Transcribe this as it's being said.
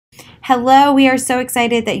Hello, we are so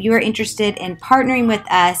excited that you are interested in partnering with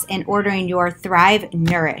us and ordering your Thrive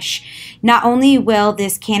Nourish. Not only will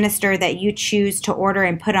this canister that you choose to order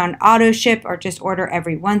and put on auto ship or just order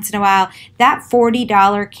every once in a while, that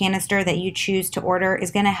 $40 canister that you choose to order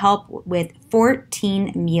is going to help with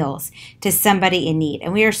 14 meals to somebody in need.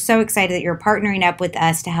 And we are so excited that you're partnering up with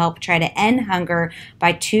us to help try to end hunger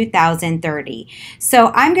by 2030. So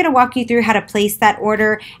I'm going to walk you through how to place that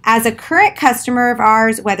order. As a current customer of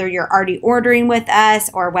ours, whether you're already ordering with us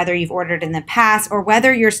or whether you've ordered in the past or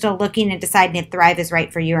whether you're still looking and deciding if Thrive is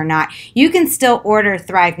right for you or not, you can still order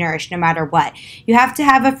Thrive Nourish no matter what. You have to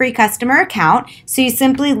have a free customer account, so you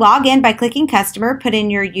simply log in by clicking customer, put in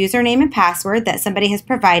your username and password that somebody has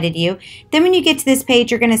provided you. Then when you get to this page,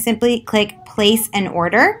 you're going to simply click place an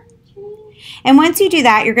order. And once you do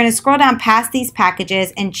that, you're going to scroll down past these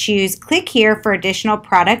packages and choose click here for additional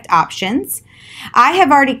product options. I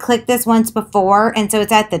have already clicked this once before, and so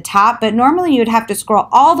it's at the top, but normally you would have to scroll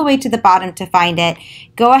all the way to the bottom to find it.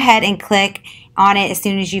 Go ahead and click on it as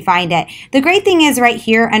soon as you find it. The great thing is right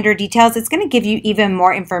here under details, it's going to give you even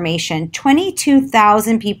more information.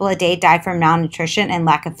 22,000 people a day die from malnutrition and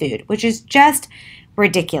lack of food, which is just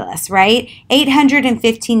ridiculous, right?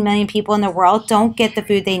 815 million people in the world don't get the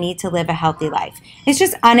food they need to live a healthy life. It's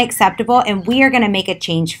just unacceptable, and we are going to make a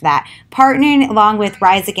change for that. Partnering along with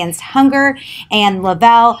Rise Against Hunger and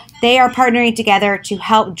le-vel, they are partnering together to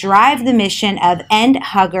help drive the mission of end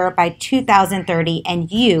hunger by 2030, and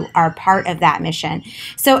you are part of that mission.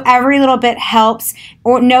 So every little bit helps,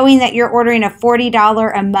 or knowing that you're ordering a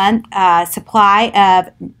 $40 a month supply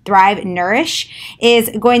of Thrive Nourish is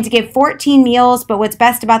going to give 14 meals, but what's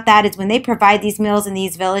best about that is when they provide these meals in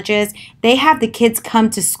these villages, they have the kids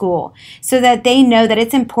come to school so that they know that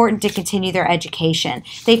it's important to continue their education.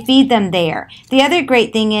 They feed them there. The other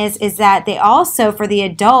great thing is that they also, for the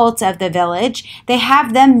adults of the village, they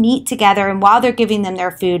have them meet together, and while they're giving them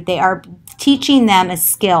their food, they are teaching them a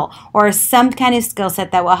skill or some kind of skill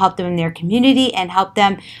set that will help them in their community and help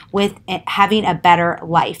them with having a better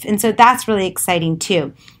life. And so that's really exciting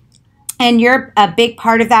too. And you're a big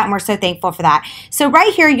part of that, and we're so thankful for that. So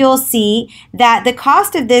right here, you'll see that the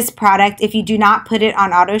cost of this product, if you do not put it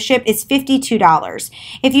on auto ship, is $52.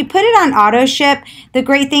 If you put it on auto ship, the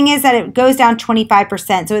great thing is that it goes down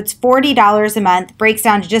 25%. So it's $40 a month, breaks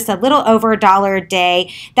down to just a little over $1 a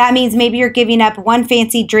day. That means maybe you're giving up one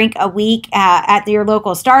fancy drink a week at your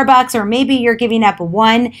local Starbucks, or maybe you're giving up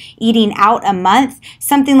one eating out a month.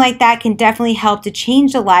 Something like that can definitely help to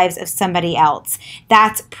change the lives of somebody else.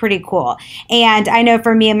 That's pretty cool. And I know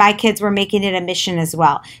for me and my kids, we're making it a mission as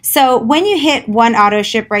well. So when you hit one auto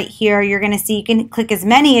ship right here, you're going to see you can click as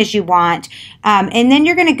many as you want. And then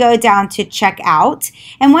you're going to go down to check out.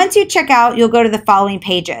 And once you check out, you'll go to the following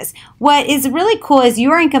pages. What is really cool is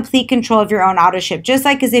you are in complete control of your own auto ship, just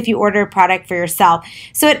like as if you order a product for yourself.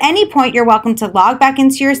 So at any point, you're welcome to log back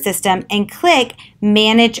into your system and click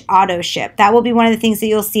Manage Auto Ship. That will be one of the things that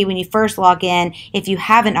you'll see when you first log in if you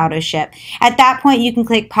have an auto ship. At that point, you can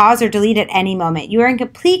click pause or delete at any moment. You are in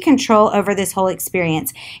complete control over this whole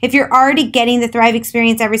experience. If you're already getting the Thrive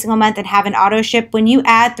experience every single month and have an auto ship, when you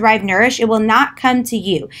add Thrive Nourish, it will not come to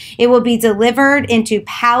you. It will be delivered into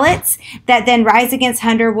pallets that then Rise Against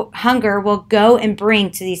Hunger will go and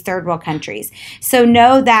bring to these third world countries. So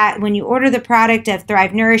know that when you order the product of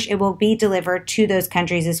Thrive Nourish, it will be delivered to those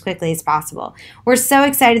countries as quickly as possible. We're so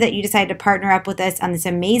excited that you decided to partner up with us on this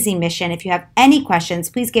amazing mission. If you have any questions,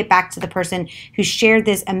 please get back to the person who shared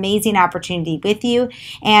this amazing opportunity with you.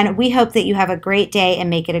 And we hope that you have a great day and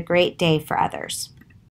make it a great day for others.